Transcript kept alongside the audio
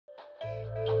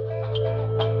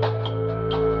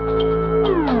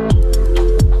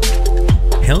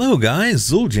Hello guys,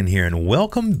 Zueljin here and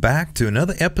welcome back to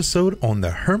another episode on the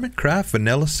HermitCraft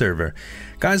Vanilla server.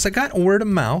 Guys, I got word of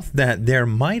mouth that there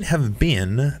might have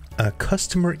been a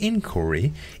customer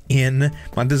inquiry in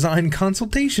my design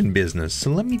consultation business, so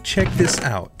let me check this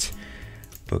out.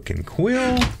 Book and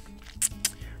quill,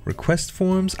 request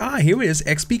forms, here it is,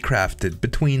 XBCrafted,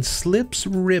 between slips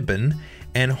ribbon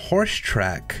and horse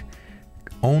track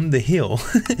on the hill.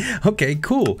 Okay,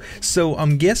 cool. So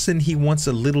I'm guessing he wants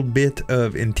a little bit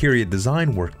of interior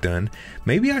design work done.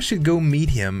 Maybe I should go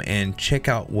meet him and check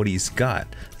out what he's got.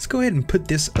 Let's go ahead and put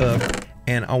this up.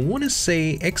 And I want to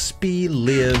say XB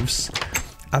lives,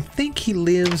 I think he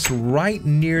lives right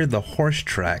near the horse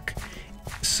track.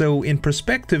 So in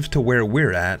perspective to where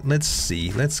we're at, let's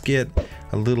see. Let's get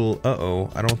a little,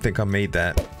 I don't think I made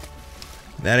that.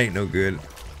 That ain't no good.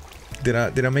 Did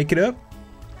I make it up?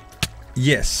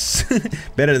 Yes.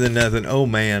 Better than nothing. Oh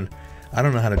man, I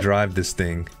don't know how to drive this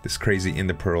thing, this crazy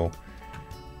Ender Pearl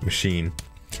machine.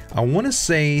 I want to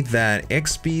say that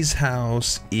XB's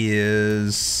house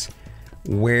is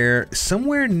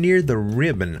somewhere near the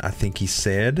ribbon, I think he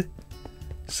said.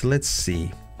 So let's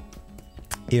see.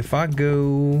 If I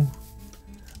go,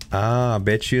 I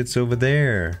bet you it's over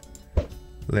there.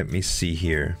 Let me see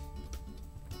here.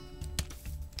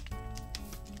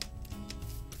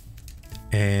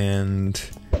 And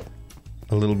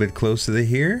a little bit closer to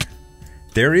here.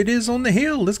 There it is on the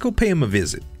hill. Let's go pay him a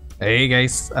visit. Hey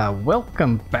guys,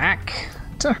 welcome back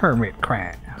to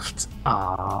HermitCraft.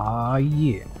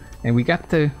 Yeah, and we got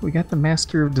the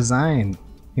master of design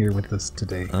here with us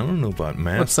today. I don't know about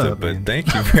master, up, but man?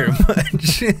 thank you very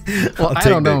much. Well, I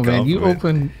don't know, man. You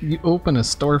open a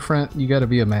storefront, you got to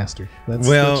be a master. That's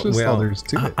just all there is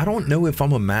to it. I don't know if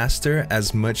I'm a master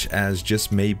as much as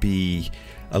just maybe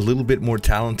a little bit more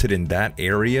talented in that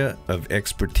area of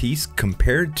expertise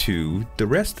compared to the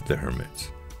rest of the hermits.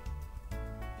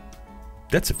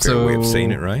 That's a fair way of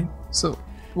saying it, right? So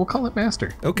we'll call it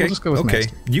master. Okay. We'll just go with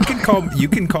master. You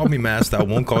can call me master. I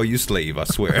won't call you slave, I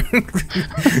swear.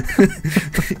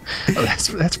 Oh,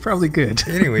 that's probably good.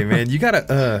 Anyway, man, you got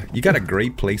a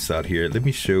great place out here. Let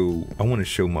me show. I want to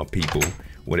show my people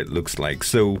what it looks like.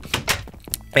 So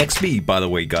XB, by the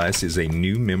way, guys, is a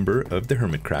new member of the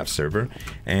HermitCraft server,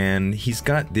 and he's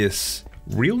got this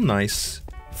real nice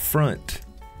front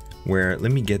where,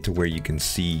 let me get to where you can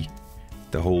see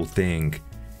the whole thing.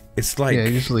 It's like, yeah, I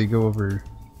usually go over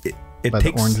by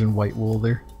the orange and white wool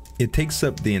there. It takes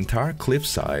up the entire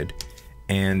cliffside,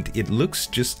 and it looks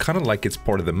just kind of like it's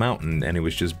part of the mountain, and it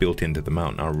was just built into the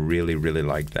mountain. I really, really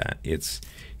like that. It's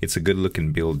a good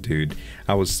looking build, dude.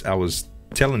 I was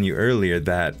telling you earlier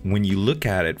that when you look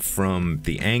at it from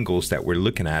the angles that we're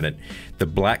looking at it, the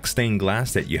black stained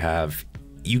glass that you have,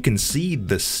 you can see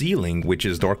the ceiling, which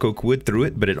is dark oak wood, through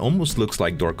it, but it almost looks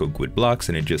like dark oak wood blocks,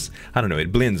 and it just, I don't know,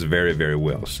 it blends very, very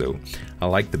well. So I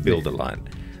like the build a lot.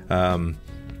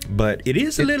 But it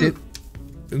is a little...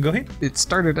 Go ahead. It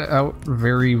started out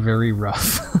very, very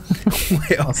rough.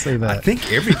 Well, I'll say that. I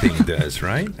think everything does,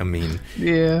 right? I mean,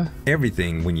 yeah,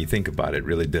 everything, when you think about it,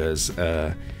 really does.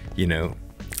 You know,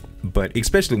 but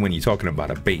especially when you're talking about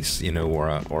a base, you know,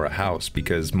 or a house,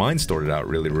 because mine started out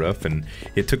really rough, and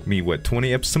it took me, what,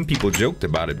 20 episodes? Some people joked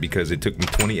about it because it took me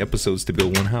 20 episodes to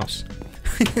build one house.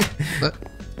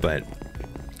 But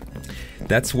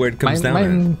that's where it comes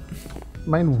down.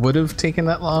 Mine would have taken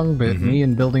that long, but me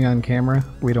and building on camera,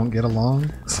 we don't get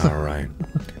along. So. All right.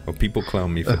 Well, people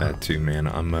clown me for that too, man.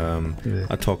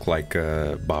 I talk like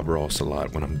Bob Ross a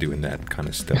lot when I'm doing that kind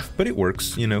of stuff, but it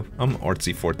works. You know, I'm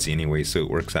artsy fartsy anyway, so it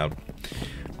works out.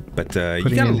 But putting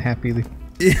you gotta in happy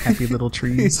little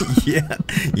trees.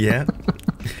 yeah.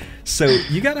 So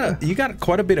you got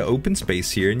quite a bit of open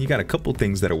space here, and you got a couple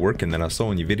things that are working that I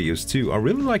saw in your videos too. I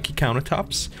really like your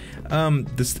countertops.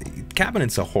 This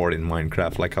cabinets are hard in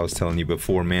Minecraft, like I was telling you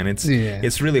before, man.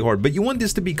 It's really hard, but you want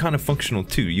this to be kind of functional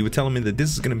too. You were telling me that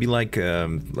this is gonna be like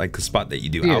a spot that you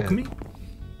do alchemy.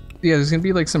 Yeah, there's gonna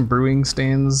be like some brewing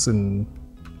stands and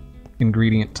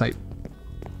ingredient type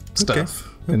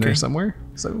stuff in there somewhere.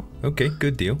 So okay,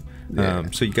 good deal. Yeah.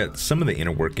 So you got some of the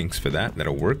inner workings for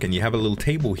that'll work, and you have a little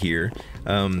table here.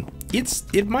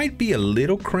 It might be a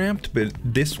little cramped, but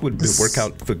this would work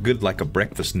out for good, like a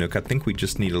breakfast nook. I think we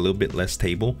just need a little bit less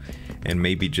table, and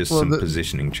maybe just some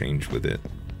positioning change with it.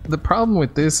 The problem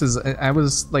with this is I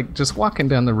was like just walking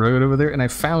down the road over there, and I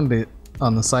found it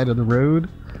on the side of the road,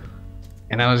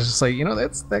 and I was just like, you know,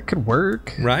 that could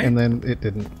work, right? And then it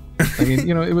didn't. I mean,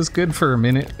 you know, it was good for a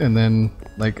minute, and then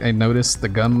like I noticed the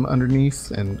gum underneath,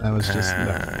 and I was just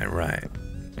right.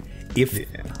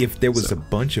 If there was a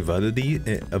bunch of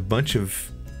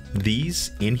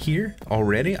these in here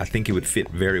already, I think it would fit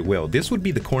very well. This would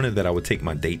be the corner that I would take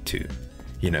my date to,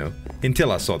 you know,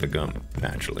 until I saw the gum,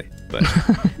 naturally. But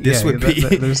this would be,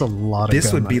 there's a lot of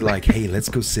this gum would be on there. like, hey, let's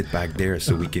go sit back there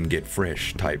so we can get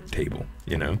fresh type table,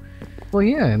 you know? Well,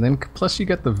 yeah, and then plus you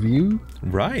got the view.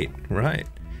 Right.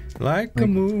 Like a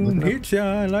moon, it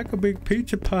shine like a big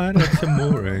peach pie, that's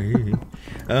amore.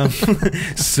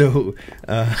 So,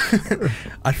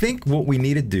 I think what we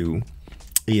need to do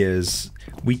is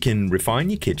we can refine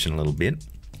your kitchen a little bit.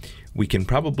 We can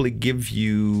probably give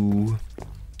you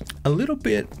a little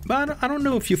bit, but I don't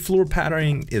know if your floor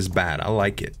patterning is bad. I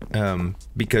like it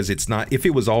because it's not, if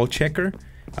it was all checker,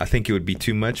 I think it would be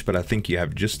too much, but I think you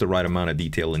have just the right amount of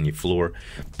detail in your floor.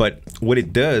 But what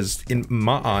it does, in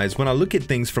my eyes, when I look at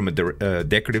things from a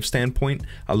decorative standpoint,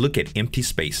 I look at empty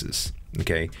spaces,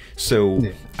 okay? So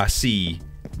yeah. I see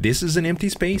this is an empty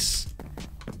space,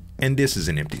 and this is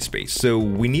an empty space. So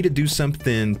we need to do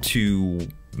something to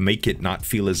make it not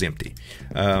feel as empty.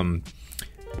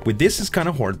 With this is kind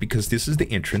of hard because this is the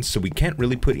entrance, so we can't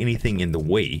really put anything in the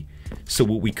way. So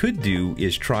what we could do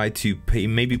is try to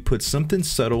maybe put something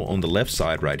subtle on the left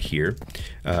side right here,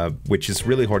 which is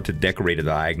really hard to decorate a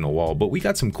diagonal wall, but we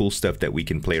got some cool stuff that we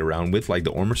can play around with, like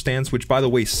the armor stands, which by the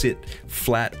way sit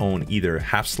flat on either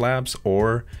half slabs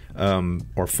or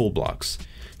full blocks.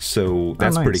 So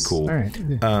that's pretty cool. Right.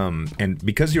 Yeah. And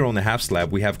because you're on the half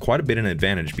slab, we have quite a bit of an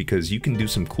advantage because you can do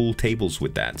some cool tables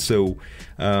with that. So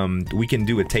we can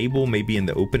do a table maybe in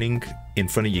the opening in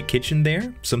front of your kitchen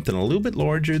there, something a little bit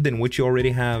larger than what you already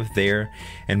have there,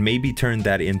 and maybe turn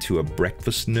that into a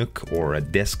breakfast nook or a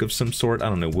desk of some sort. I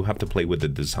don't know. We'll have to play with the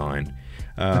design.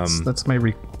 That's my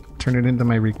turn it into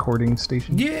my recording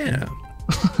station. Yeah.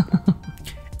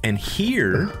 And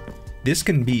here, this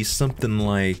can be something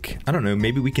like, I don't know,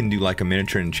 maybe we can do like a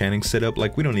miniature enchanting setup.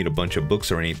 Like, we don't need a bunch of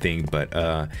books or anything, but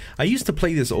I used to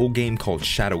play this old game called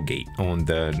Shadowgate on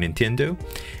the Nintendo,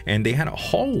 and they had a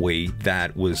hallway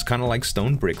that was kind of like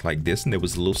stone brick like this, and there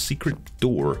was a little secret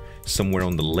door somewhere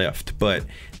on the left, but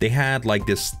they had like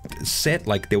this set,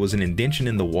 like there was an indentation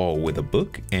in the wall with a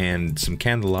book and some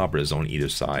candelabras on either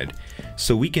side.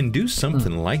 So we can do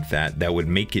something like that that would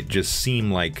make it just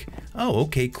seem like, oh,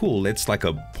 okay, cool, it's like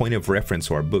a point of reference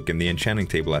to our book, and the enchanting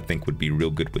table I think would be real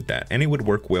good with that, and it would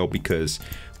work well because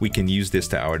we can use this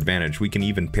to our advantage. We can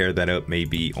even pair that up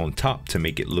maybe on top to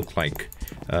make it look like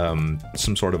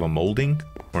some sort of a molding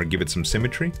or give it some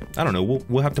symmetry. I don't know,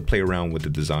 we'll have to play around with the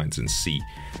designs and see.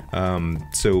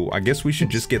 So I guess we should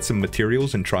just get some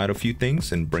materials and try out a few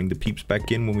things and bring the peeps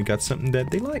back in when we got something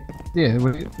that they like. Yeah,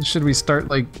 should we start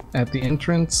like at the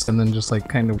entrance and then just like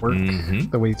kind of work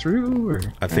the way through? Or?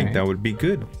 I think that would be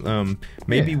good.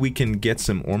 Maybe we can get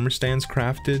some armor stands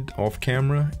crafted off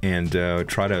camera and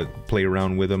try to play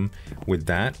around with them with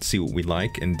that, see what we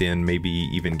like, and then maybe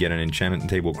even get an enchantment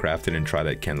table crafted and try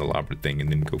that candelabra thing and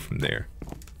then go from there.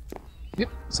 Yep,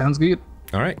 sounds good.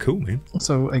 All right, cool, man.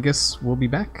 So I guess we'll be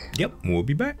back. Yep, we'll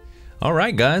be back. All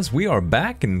right, guys, we are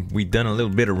back, and we done a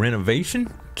little bit of renovation.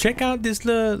 Check out this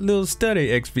little study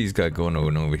XB's got going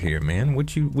on over here, man.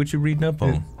 What you reading up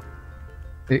on?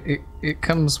 It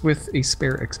comes with a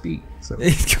spare XP. So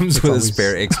it comes with a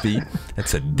spare XP.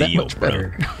 That's a deal, that much bro.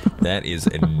 Better. That is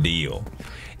a deal.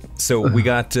 So we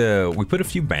got we put a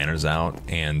few banners out,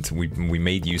 and we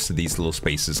made use of these little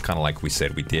spaces, kind of like we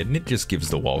said we did, and it just gives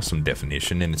the wall some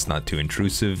definition, and it's not too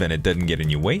intrusive, and it doesn't get in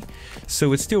your way,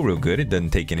 so it's still real good. It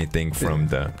doesn't take anything from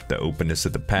the openness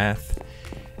of the path.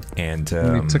 And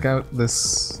we took out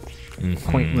this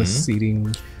pointless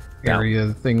seating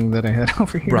area thing that I had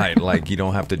over here. Right, like you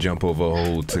don't have to jump over a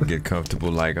hole to get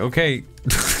comfortable. Like, okay.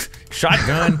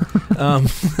 Shotgun.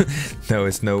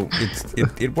 No,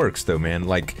 it works though, man.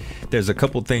 Like, there's a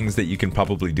couple things that you can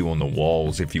probably do on the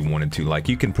walls if you wanted to. Like,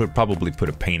 you can probably put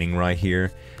a painting right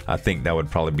here. I think that would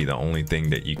probably be the only thing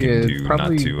that you can do.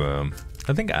 Not to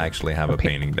I think I actually have a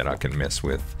painting that I can mess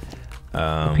with.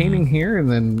 A painting here,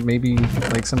 and then maybe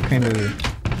like some kind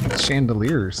of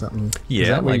chandelier or something.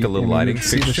 Yeah, like a little lighting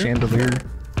fixture. See the chandelier.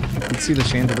 You'd see the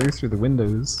chandelier through the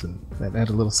windows, and that add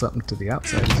a little something to the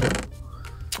outside as well.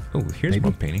 Oh, here's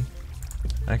one painting.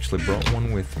 I actually brought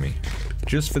one with me.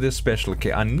 Just for this special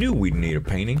occasion. I knew we'd need a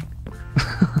painting.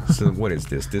 So what is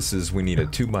this? This is, we need a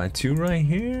 2x2 right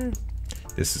here.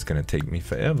 This is going to take me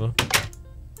forever.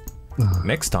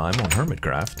 Next time on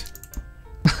HermitCraft,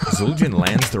 Zueljin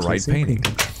lands the right painting.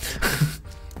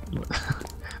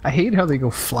 I hate how they go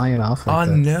flying off like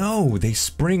that. No, they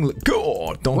spring.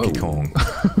 God, Donkey Kong.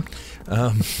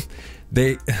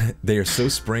 They are so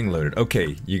spring-loaded.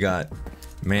 Okay, you got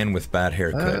man with bad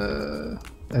haircut.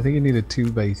 I think you need a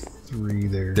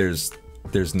 2x3 there.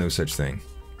 There's no such thing.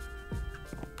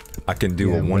 I can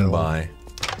do a one by.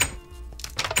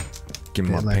 Give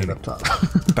me my paint up top.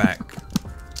 back.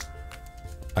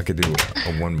 I could do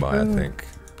a one by, I think.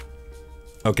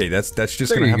 Okay, that's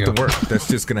just gonna have to work. That's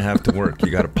just gonna have to work.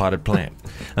 You got a potted plant.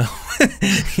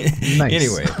 Nice.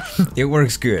 Anyway, it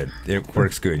works good. It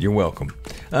works good. You're welcome.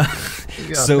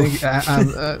 So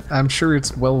I'm sure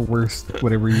it's well worth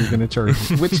whatever you're gonna charge.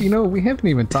 Which we haven't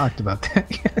even talked about that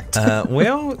yet.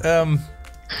 Well,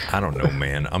 I don't know,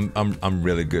 man. I'm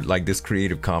really good. Like this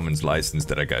Creative Commons license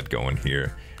that I got going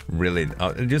here. Really,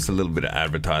 just a little bit of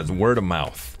advertising, word of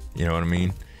mouth. You know what I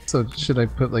mean? So should I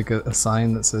put like a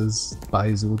sign that says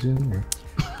 "Buy Zueljin"? Or?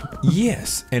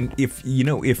 Yes, and if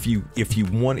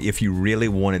you really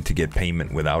wanted to get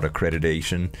payment without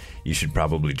accreditation, you should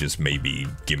probably just maybe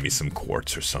give me some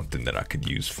quartz or something that I could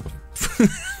use for.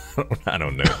 I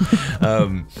don't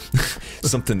know.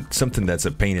 Something that's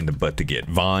a pain in the butt to get.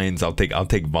 Vines. I'll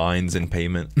take vines in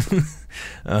payment.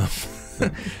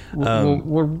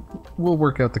 We'll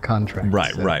work out the contract.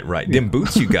 Right. Yeah. Them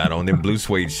boots you got on, them blue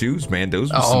suede shoes, man.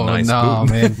 Those were some nice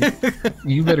boots. Man.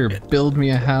 You better build me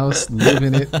a house, live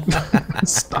in it,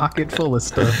 stock it full of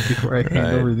stuff before I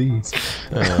hand over these.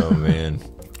 Oh man.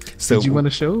 So did you want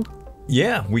to show?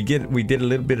 Yeah, we did a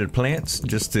little bit of plants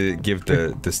just to give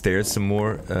the stairs some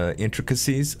more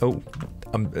intricacies. Oh,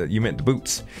 you meant the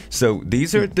boots. So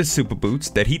these are the super boots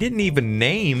that he didn't even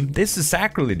name. This is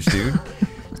sacrilege, dude.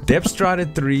 Depth Strider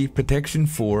 3, Protection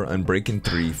 4, Unbreaking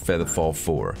 3, Featherfall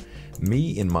 4.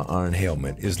 Me in my iron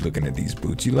helmet is looking at these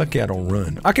boots. You lucky I don't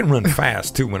run. I can run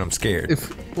fast too when I'm scared.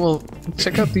 Well,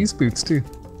 check out these boots too.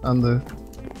 On the.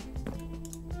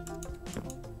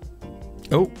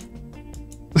 Oh.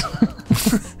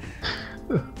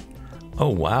 Oh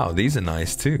wow, these are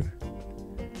nice too.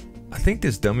 I think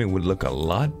this dummy would look a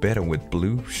lot better with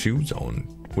blue shoes on.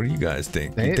 What do you guys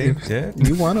think? You think? Yeah?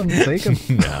 You want them? Take them.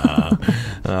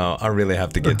 Nah, I really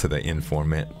have to get to the end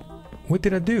format. What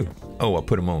did I do? Oh, I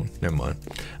put them on. Never mind.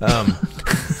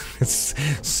 It's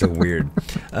so weird.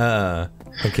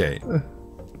 Okay.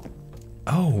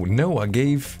 Oh no, I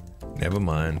gave. Never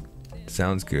mind.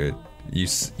 Sounds good. You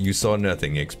saw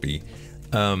nothing, XB.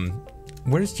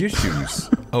 Where's your shoes?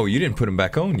 Oh, you didn't put them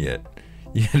back on yet.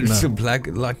 You had some black,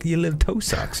 like your little toe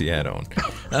socks you had on.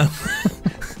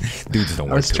 Dudes don't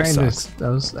wear toe socks.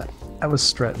 I was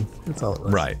strutting. That's all it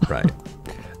was. Right.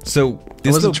 So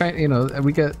I wasn't trying.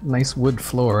 We got nice wood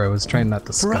floor. I was trying not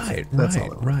to scuff it. That's all.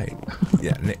 Right.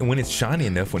 Yeah. When it's shiny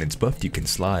enough, when it's buffed, you can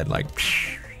slide like.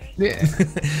 Yeah.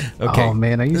 Okay. Oh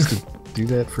man, I used to do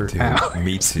that for hours.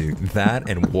 Me too. That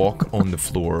and walk on the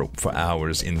floor for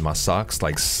hours in my socks,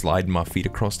 like sliding my feet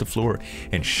across the floor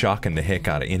and shocking the heck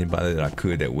out of anybody that I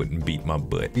could that wouldn't beat my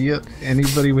butt. Yep,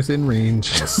 anybody within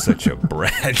range. I was such a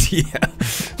brat. Yeah.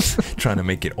 Trying to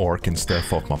make it arc and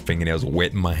stuff off my fingernails,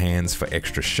 wetting my hands for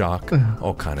extra shock,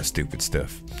 all kind of stupid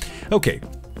stuff. Okay.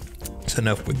 It's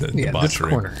enough with the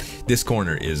debauchery. This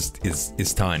corner is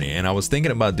tiny, and I was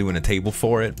thinking about doing a table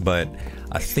for it, but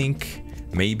I think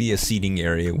maybe a seating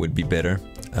area would be better.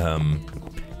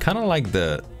 Kind of like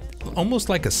almost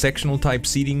like a sectional type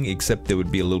seating, except it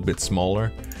would be a little bit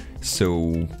smaller.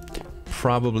 So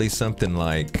probably something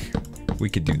like, we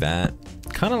could do that.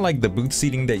 Kind of like the booth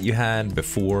seating that you had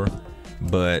before,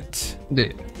 but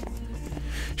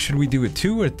should we do a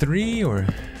 2 or 3, or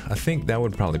I think that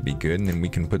would probably be good, and then we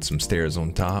can put some stairs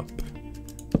on top.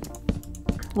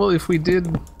 Well, if we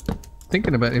did,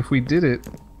 thinking about it, if we did it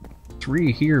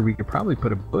 3 here, we could probably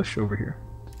put a bush over here.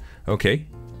 Okay.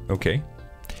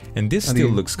 And this still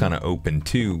looks kind of open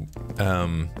too.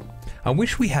 I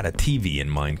wish we had a TV in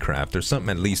Minecraft or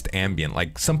something at least ambient,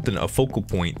 like something, a focal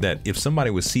point that if somebody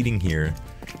was seating here,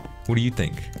 what do you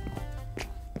think?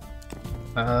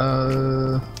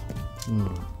 Well,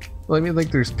 I mean,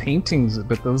 like there's paintings,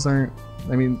 but those aren't,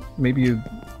 I mean, maybe you...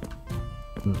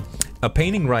 A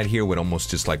painting right here would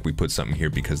almost just like we put something here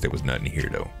because there was nothing here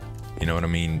though. You know what I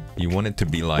mean? You want it to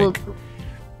be like...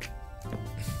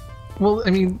 Well, I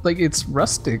mean, like it's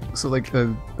rustic, so like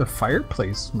the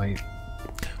fireplace might...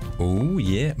 Oh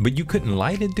yeah, but you couldn't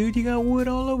light it, dude. You got wood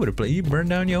all over the place. You burned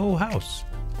down your whole house.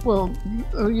 Well,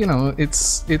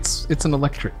 it's an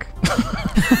electric.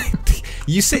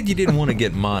 You said you didn't want to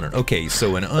get modern. Okay,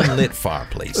 so an unlit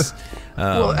fireplace.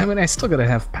 Well, I mean, I still gotta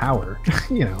have power,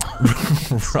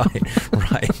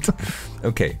 Right.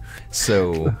 Okay,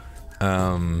 so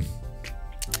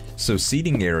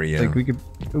seating area like we could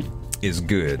is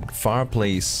good.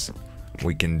 Fireplace,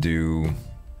 we can do.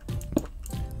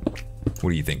 What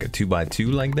do you think? A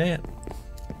 2x2 like that?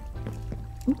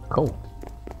 Cold.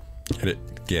 Get it?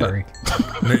 Sorry.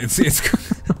 It's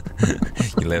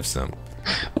you left some.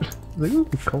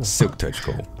 Cold. Silk touch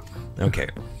cold. Okay,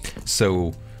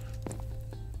 so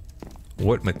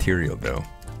What material though?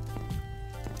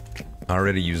 I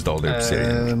already used all the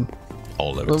obsidian.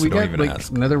 All of it, Well, so we don't got even like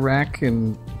ask. netherrack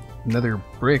and nether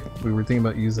brick. We were thinking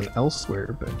about using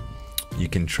elsewhere, but You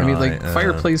can try. I mean, like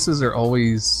fireplaces are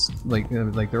always like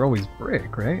they're always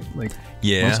brick, right? Like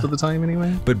Yeah. most of the time,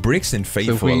 anyway. But bricks and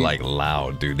faithful we- are like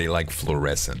loud, dude. They like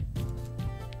fluorescent.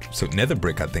 So nether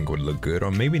brick, I think, would look good,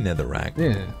 or maybe netherrack.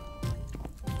 Yeah.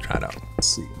 Try it out. Let's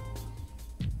see.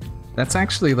 That's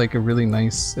actually like a really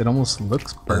nice. It almost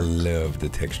looks I burnt, love the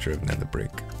texture of nether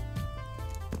brick.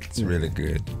 It's really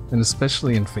good. and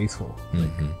especially in faithful.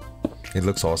 It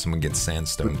looks awesome against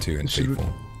sandstone too in Should we-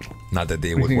 faithful. Not that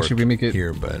they we would think- work should we make it-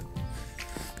 here, but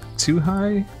Too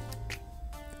high.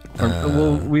 Or,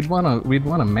 well, we'd want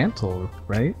a mantle,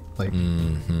 right? Like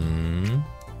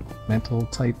mantle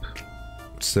type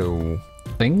so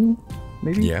thing,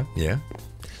 maybe. yeah, yeah.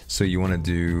 So you want to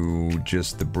do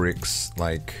just the bricks,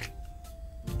 like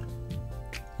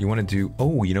you want to do?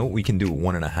 Oh, you know what? We can do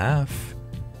 1.5,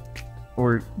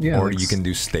 Or yeah. or like you can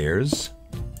do stairs.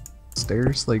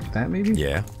 stairs like that, maybe.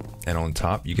 Yeah, and on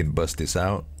top you can bust this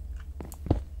out,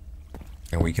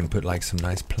 and we can put like some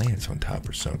nice plants on top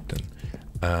or something.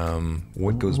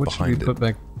 What goes What behind should we it? put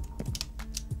back?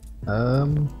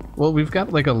 Well, we've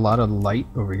got like a lot of light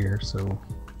over here, so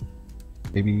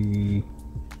maybe.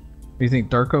 Do you think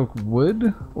dark oak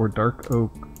wood or dark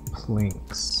oak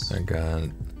planks? I got.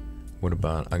 What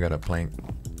about? I got a plank.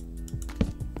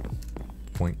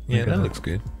 Point. Yeah, Okay. that looks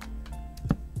good.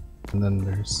 And then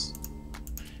there's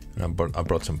I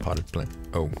brought some potted plant.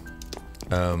 Oh.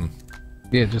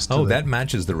 yeah, just to Oh, the- that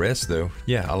matches the rest though.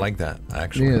 Yeah, I like that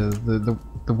actually. yeah,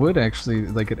 the wood actually,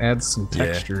 like, it adds some Yeah,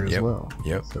 texture as yep, well.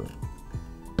 yep. So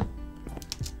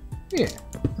yeah,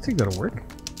 I think that'll work.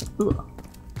 Ooh.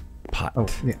 Pot. Oh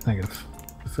yeah, I gotta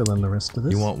fill in the rest of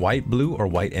this. You want white, blue, or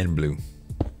white and blue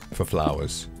for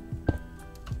flowers?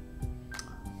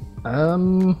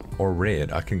 Or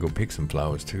red. I can go pick some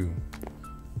flowers too.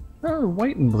 Oh,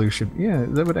 white and blue should, yeah,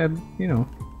 that would add, you know,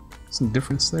 some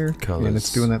difference there. And Colours.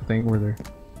 it's doing that thing where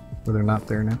they're not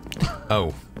there now.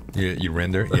 Oh, you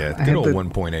render? Yeah, I good had old to-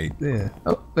 1.8. Yeah.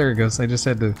 Oh, there it goes. I just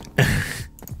had to.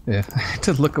 Yeah, I had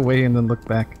to look away and then look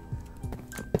back.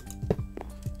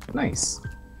 Nice.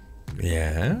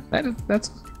 Yeah. That's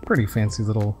a pretty fancy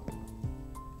little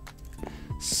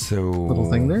So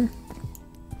thing there.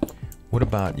 What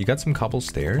about you? Got some cobble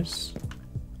stairs?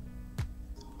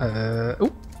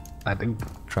 Oh, I do.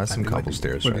 Try some I cobble do.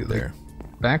 stairs What right do you there.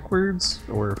 Backwards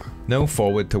or No,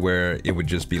 forward to where it would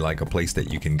just be like a place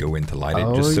that you can go in to light it.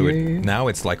 Oh, Just so yeah, it yeah. now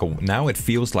it's like now it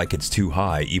feels like it's too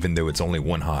high, even though it's only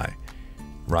one high,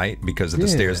 right? Because of the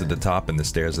stairs at the top and the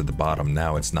stairs at the bottom.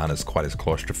 Now it's not quite as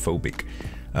claustrophobic.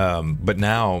 But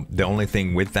now the only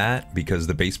thing with that, because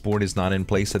the baseboard is not in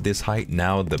place at this height,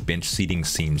 now the bench seating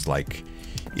seems like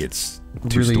it's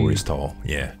two Really- stories tall.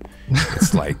 Yeah,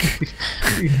 it's like.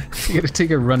 you gotta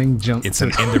take a running jump. It's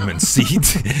an Enderman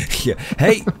seat. Yeah.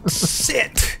 Hey,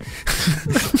 sit.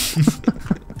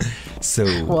 So.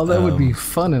 Well, that would be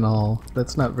fun and all.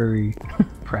 That's not very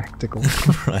practical.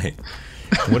 Right.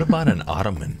 What about an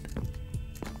ottoman?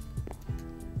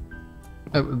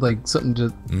 Like something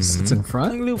just sits in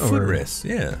front. Like a little or- footrest.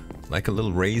 Yeah. Like a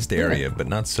little raised area, but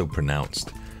not so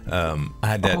pronounced. I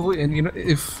had that. Oh, and you know,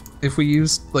 if we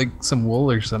used like some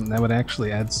wool or something, that would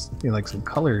actually add like some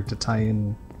color to tie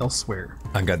in elsewhere.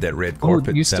 I got that red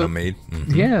carpet you that I still- made.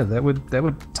 Mhm. Yeah, that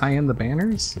would tie in the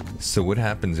banners. So what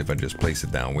happens if I just place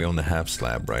it down? We own the half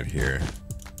slab right here.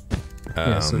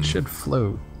 Yeah, so it should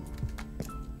float.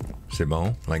 C'est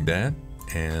bon, like that,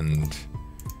 and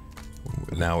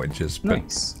now it just.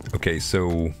 Nice. Okay,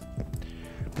 so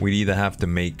we'd either have to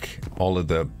make all of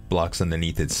the blocks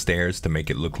underneath it stairs to make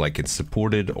it look like it's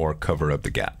supported, or cover up the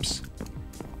gaps.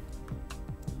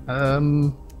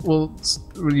 Well,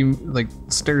 what do you like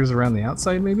stairs around the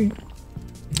outside, maybe?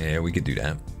 Yeah, we could do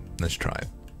that. Let's try it.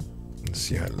 Let's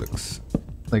see how it looks.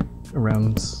 Like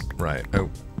around. Right. Oh,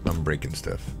 I'm breaking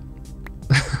stuff.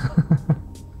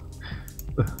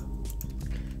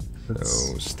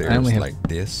 So stairs have- like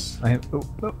this. I have. Oh,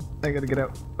 I gotta get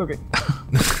out. Okay.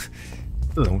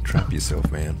 Don't trap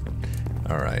yourself, man.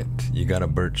 All right, you got a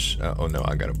birch. Oh no,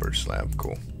 I got a birch slab.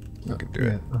 Cool. You can do Yeah.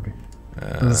 it. Okay. I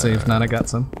was gonna say if not, I got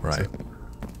some. Right. so-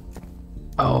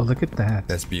 Oh, look at that.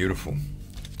 That's beautiful.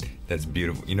 That's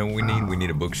beautiful. You know what we need? We need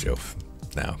a bookshelf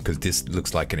now, because this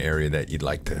looks like an area that you'd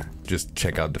like to just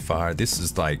check out the fire. This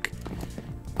is like,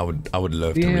 I would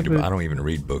love to Yeah, read a book. but- I don't even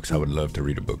read books. I would love to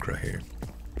read a book right here.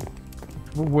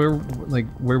 Where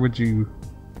would you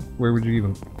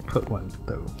even put one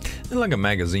though? like a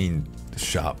magazine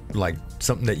shop, like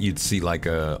something that you'd see like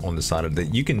on the side of the.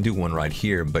 You can do one right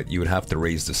here, but you would have to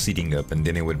raise the seating up, and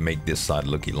then it would make this side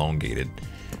look elongated.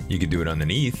 You could do it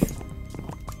underneath.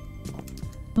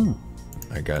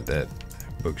 I got that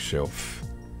bookshelf.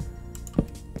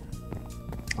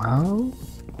 Oh,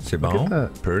 C'est look at bon?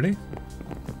 that. Pretty?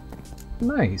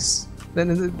 Nice. Then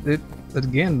it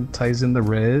again ties in the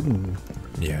red and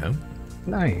Yeah.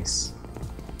 nice.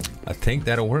 I think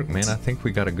that'll work, man. I think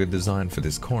we got a good design for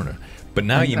this corner. But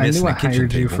now you're missing I a kitchen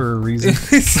hired you table. for a reason.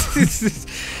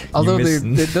 Although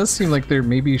missing- it does seem like there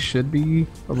maybe should be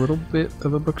a little bit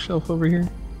of a bookshelf over here.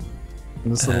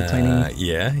 This little tiny.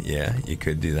 Yeah, you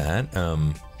could do that.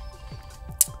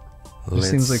 It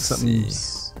seems like let's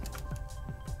something's.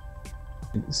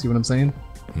 See what I'm saying?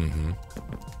 Mm-hmm.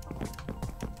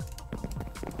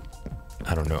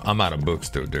 I don't know. I'm out of books,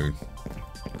 though, dude.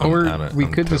 Or we I'm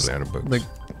could totally just out of books. like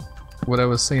what I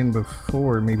was saying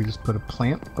before. Maybe just put a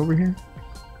plant over here.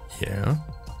 Yeah.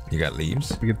 You got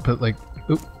leaves? We could put like,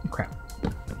 oop, crap.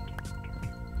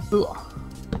 Ooh.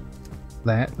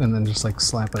 That, and then just like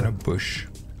slap And a a bush.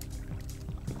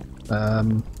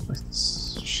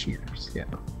 shears. Yeah.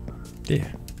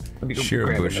 Yeah. Let me go Shear a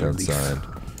grab bush another leaf. outside.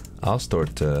 I'll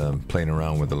start playing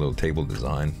around with a little table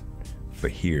design for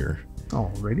here.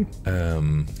 Alrighty.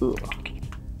 Ooh.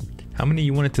 How many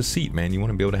you want it to seat, man? You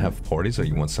want to be able to have parties, or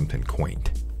you want something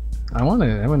quaint? I want to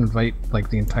invite like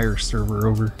the entire server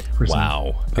over for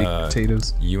Wow. some baked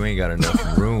potatoes. You ain't got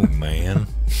enough room, man.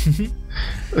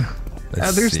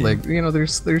 There's like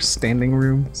there's standing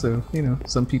room, so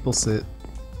some people sit.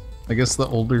 I guess the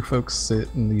older folks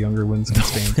sit and the younger ones can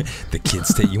stand. The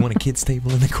kids table. You want a kids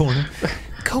table in the corner?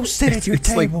 Go sit at your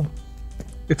table.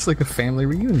 It's like a family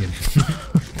reunion.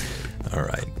 All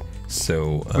right.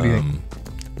 So What do you think?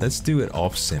 let's do it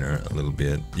off center a little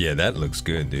bit. Yeah, that looks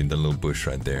good, dude. The little bush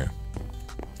right there.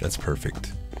 That's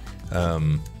perfect. I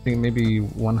think maybe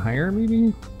one higher,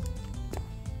 maybe.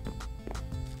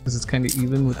 Because it's kind of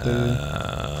even with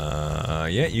the.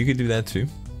 Yeah, you could do that too.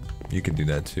 You could do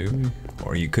that too.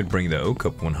 Or you could bring the oak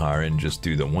up one higher and just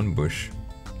do the one bush.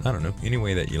 I don't know. Any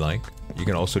way that you like. You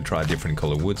can also try different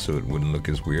color wood so it wouldn't look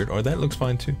as weird. Or that looks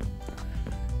fine too.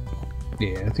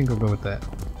 Yeah, I think I'll go with that.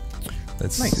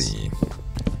 Let's Nice. see.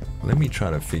 Let me try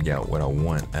to figure out what I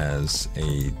want as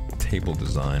a table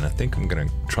design. I think I'm gonna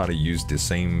try to use the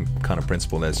same kind of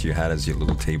principle as you had as your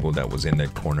little table that was in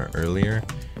that corner earlier.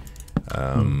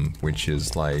 Which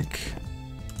is like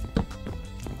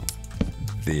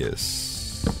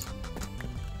this.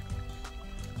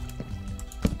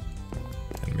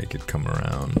 And make it come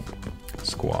around.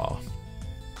 Squaw.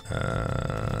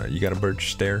 You got a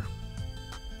birch stair?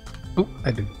 Oh,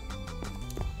 I do.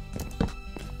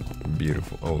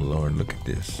 Beautiful. Oh Lord, look at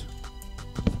this.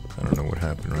 I don't know what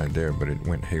happened right there, but it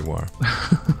went haywire.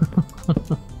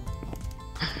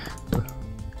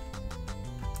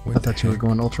 I thought you were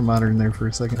going ultra modern there for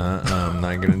a second. I'm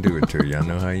not gonna do it to you. I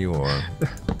know how you are.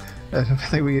 I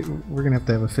think we're gonna have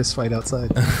to have a fist fight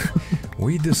outside.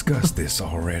 We discussed this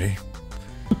already.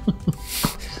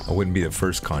 I wouldn't be the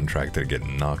first contractor to get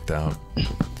knocked out.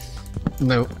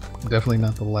 No, definitely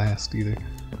not the last either.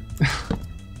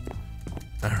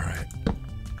 Alright.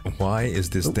 Why is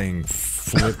this thing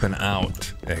flipping out,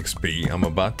 XB? I'm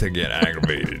about to get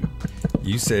aggravated.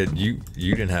 You said you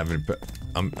didn't have it, but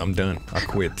I'm done. I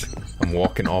quit. I'm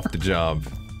walking off the job.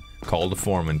 Call the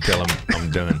foreman, tell him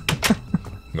I'm done.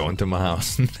 Going to my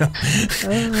house.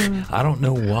 I don't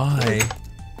know why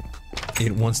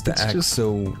it wants to act just-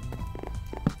 so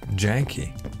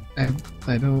janky.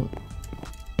 I don't know.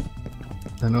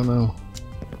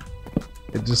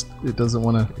 It doesn't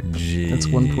want to. That's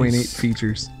 1.8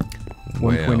 features.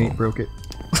 1.8 broke it.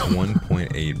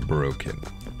 1.8 broke it.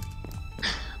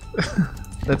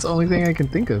 That's the only thing I can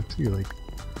think of too. Like,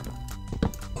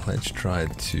 Let's try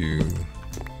to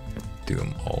do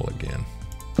them all again.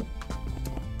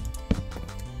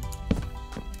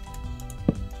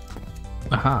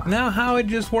 aha. Now how it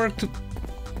just worked?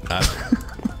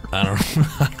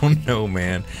 I don't know,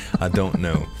 man. I don't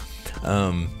know.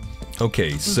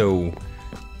 Okay, so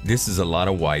this is a lot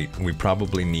of white. We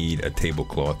probably need a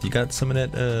tablecloth. You got some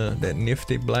of that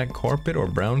nifty black carpet or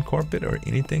brown carpet or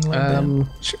anything like that?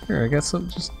 Sure. I guess so.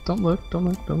 Just don't look.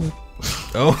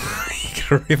 Oh, you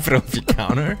can rip it off your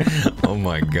counter? Oh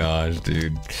my gosh,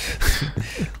 dude.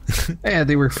 Yeah,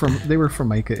 they were from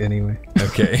Formica anyway.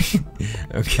 Okay.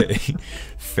 Okay.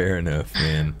 Fair enough,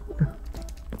 man.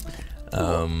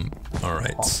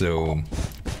 Alright, so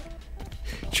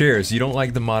chairs. You don't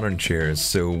like the modern chairs,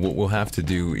 so what we'll have to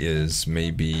do is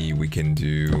maybe we can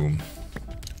do...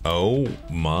 Oh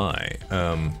my.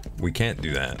 We can't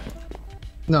do that.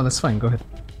 No, that's fine. Go ahead.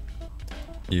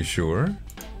 You sure?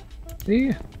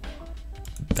 Yeah.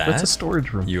 That's a That?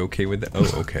 storage room. You okay with that?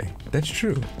 Oh, okay. That's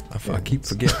true. I keep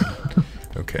forgetting.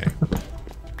 Okay.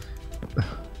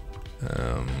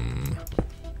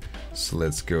 So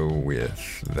let's go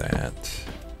with that.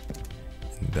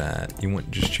 That. You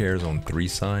want just chairs on 3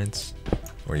 sides?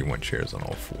 Or you want chairs on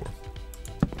all 4?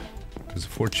 Because the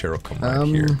 4 chair will come right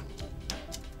here.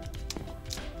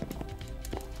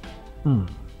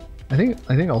 I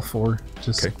think all 4,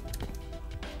 just Okay.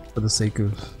 for the sake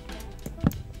of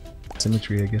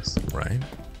symmetry, I guess. Right.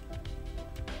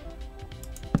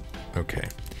 Okay.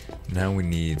 Now we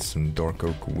need some dark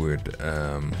oak wood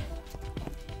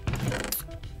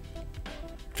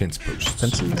fence posts.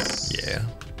 Fences. Yeah.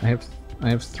 I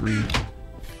have 3.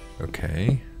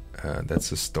 Okay.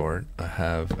 That's a start. I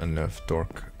have enough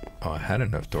dark. Oh, I had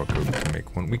enough dark oak to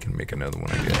make one. We can make another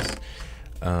one, I guess.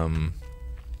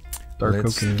 Dark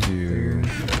let's oak is do. there.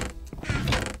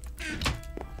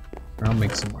 Or I'll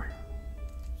make some more.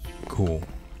 Cool.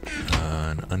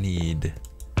 And I need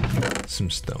some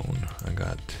stone. I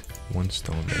got 1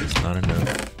 stone. That is not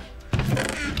enough.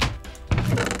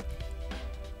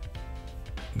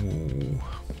 Ooh.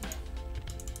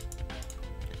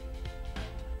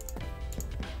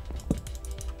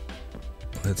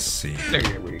 Let's see.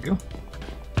 There we go.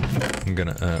 I'm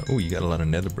gonna. Oh, you got a lot of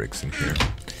nether bricks in here.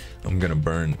 I'm gonna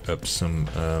burn up some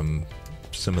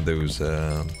of those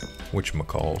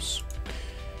whatchamacalls.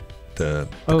 The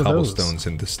cobblestones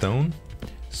into stone,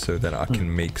 so that I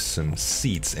can make some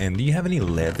seats. And do you have any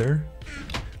leather?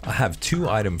 I have 2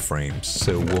 item frames,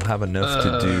 so we'll have enough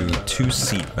to do 2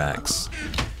 seat backs.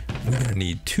 We're gonna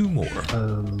need 2 more.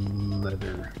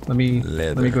 Leather. Let me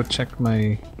go check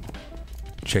my.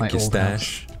 Check your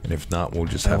stash, and if not, we'll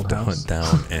just have to hunt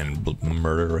down and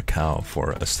murder a cow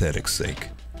for aesthetic's sake.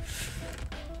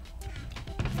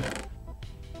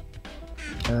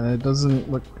 It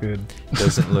doesn't look good.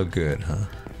 Doesn't look good, huh?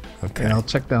 Okay. Yeah, I'll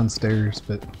check downstairs,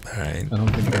 but all right. I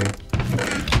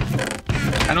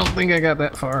don't think I got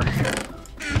that far.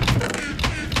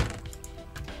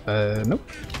 Nope.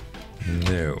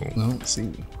 No. I don't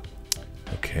see.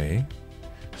 Okay.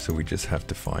 So we just have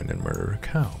to find and murder a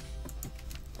cow.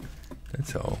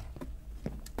 That's all.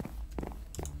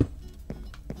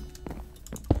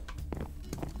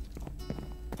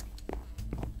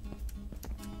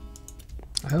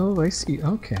 Oh, I see.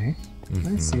 Okay.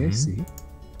 I see.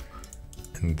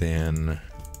 And then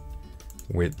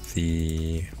with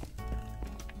the...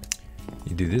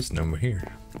 You do this number here.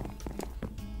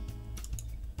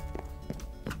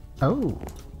 Oh,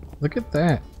 look at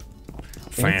that.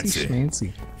 Fancy.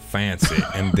 Schmancy. Fancy.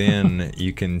 And then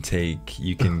you can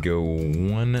go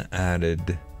 1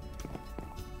 added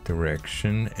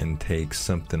direction and take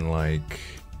something like,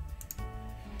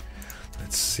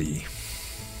 let's see.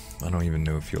 I don't even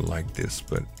know if you'll like this,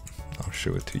 but I'll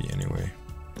show it to you anyway.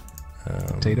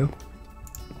 Potato?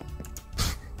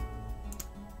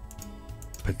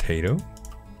 Potato?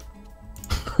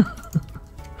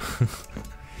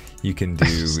 You can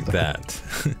do that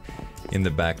in the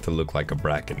back to look like a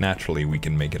bracket. Naturally, we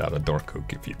can make it out of dark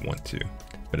oak if you'd want to,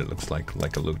 but it looks like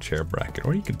a little chair bracket.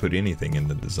 Or you could put anything in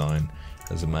the design,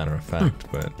 as a matter of fact,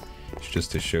 but it's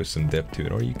just to show some depth to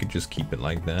it. Or you could just keep it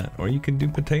like that. Or you can do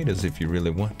potatoes if you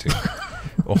really want to.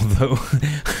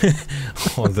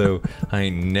 although I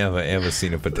ain't never ever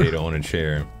seen a potato on a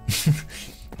chair.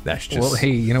 That's just... Well,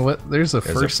 hey, you know what? There's a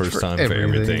first time for for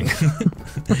everything.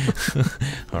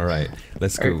 All right,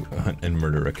 let's go hunt and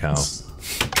murder a cow.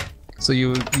 So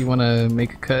you want to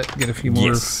make a cut, get a few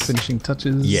more finishing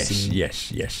touches?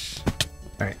 Yes.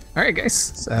 All right,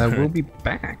 guys. We'll be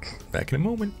back. Back in a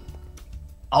moment.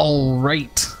 All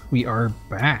right, we are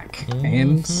back,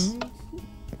 and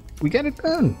we got it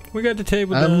done. We got the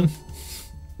table done.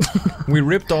 We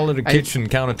ripped all of the kitchen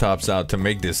countertops out to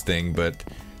make this thing, but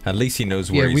at least he knows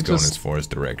where he's going as far as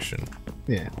direction.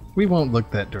 Yeah, we won't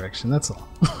look that direction. That's all.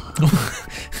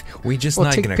 We're just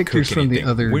not gonna cook anything. From the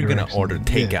other We're gonna order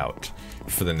takeout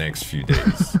for the next few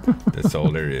days. That's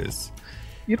all there is.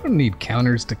 You don't need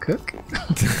counters to cook.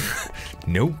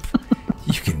 Nope.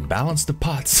 You can balance the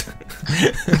pots.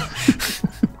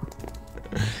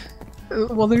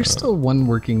 Well, there's still one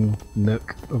working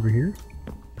nook over here.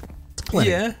 It's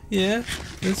plenty. Yeah,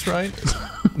 that's right.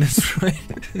 That's right.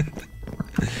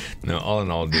 No, all in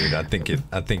all, dude, I think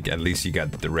at least you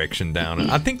got the direction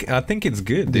down. I think it's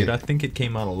good, dude. I think it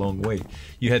came out a long way.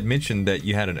 You had mentioned that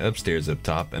you had an upstairs up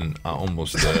top, and I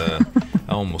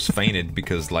almost fainted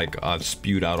because like I've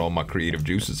spewed out all my creative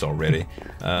juices already.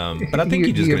 But I think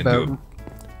you're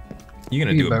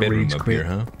gonna do a bedroom up here,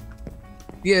 huh?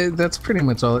 Yeah, that's pretty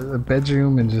much all. A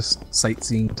bedroom and just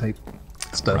sightseeing type.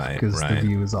 stuff because the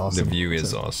view is awesome. The view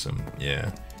is awesome.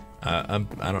 Yeah. I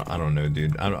don't know,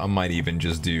 dude. I might even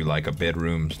just do like a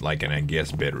bedroom, like an I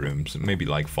guess bedrooms. Maybe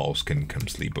like False can come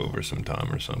sleep over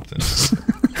sometime or something.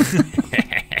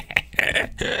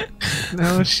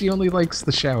 No, she only likes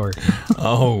the shower.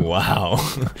 Oh wow,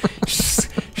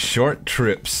 short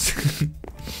trips.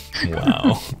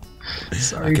 Wow.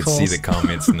 Sorry, I can False. see the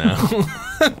comments now.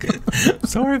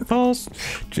 Sorry, False.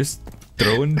 Just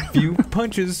throwing a few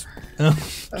punches.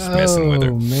 Just messing with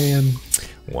her. Oh man.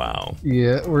 Wow.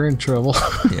 Yeah, we're in trouble.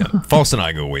 Yeah, False and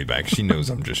I go way back. She knows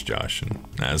I'm just joshing.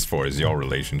 As far as your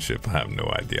relationship, I have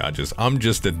no idea. I'm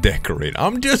just a decorator.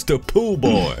 I'm just a pool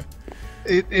boy.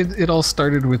 It all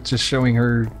started with just showing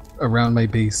her around my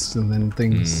base, and then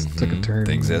things took a turn.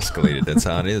 Things escalated. That's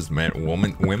how it is, man.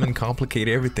 Women complicate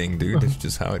everything, dude. It's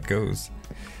just how it goes.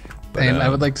 But, and I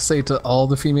would like to say to all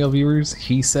the female viewers,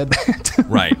 he said that.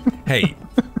 Right. Hey.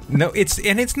 No,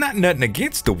 it's not nothing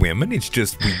against the women. It's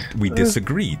just we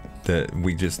disagree. That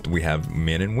we have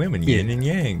men and women, yin and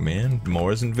yang, man,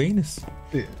 Mars and Venus.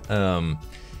 Yeah.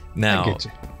 Now,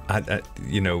 I get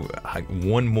you.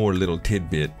 One more little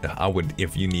tidbit. I would,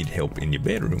 if you need help in your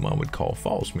bedroom, I would call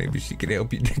False. Maybe she could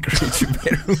help you decorate your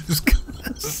bedrooms.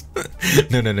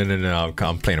 No.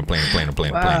 I'm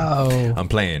playing. Wow. I'm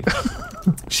playing.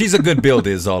 She's a good builder,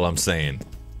 is all I'm saying.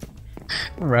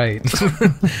 Right.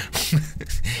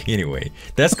 Anyway,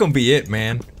 that's gonna be it,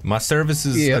 man. My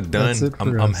services are done.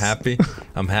 I'm happy.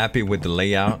 I'm happy with the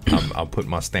layout. I'll put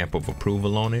my stamp of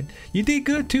approval on it. You did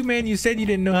good too, man. You said you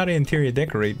didn't know how to interior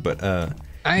decorate, but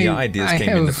your ideas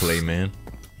came into play, man.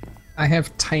 I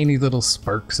have tiny little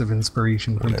sparks of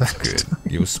inspiration from That's time to good. time.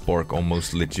 Your spark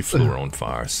almost lit your floor on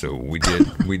fire, so we did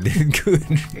good.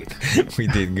 We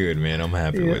did good, man. I'm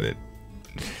happy with it.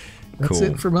 That's Cool.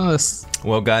 it from us.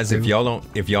 Well, guys, if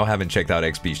y'all haven't checked out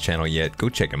XB's channel yet, go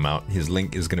check him out. His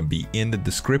link is gonna be in the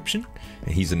description.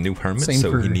 And he's a new hermit,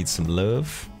 so he needs some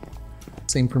love.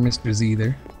 Same for Mr. Z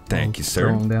there. Thank you, sir.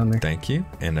 Throw him down there. Thank you.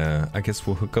 And I guess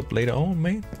we'll hook up later on,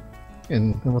 man.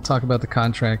 And we'll talk about the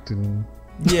contract and.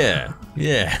 Yeah.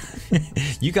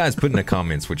 You guys put in the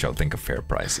comments what y'all think a fair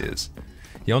price is.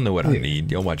 Y'all know what I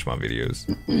need. Y'all watch my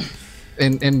videos.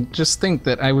 And just think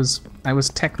that I was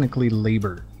technically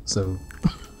labor. So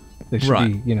there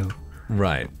should be,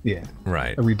 Right. Yeah.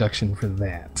 Right. A reduction for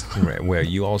that. Right. Well,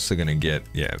 you also gonna get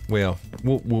well,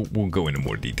 we'll go into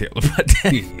more detail about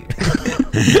that.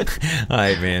 Yeah. All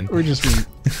right, man. We're just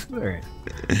all right.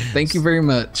 Thank you very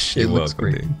much. You're it looks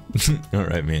welcome, great. dude. All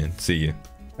right, man. See you.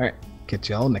 All right. Catch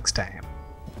y'all next time.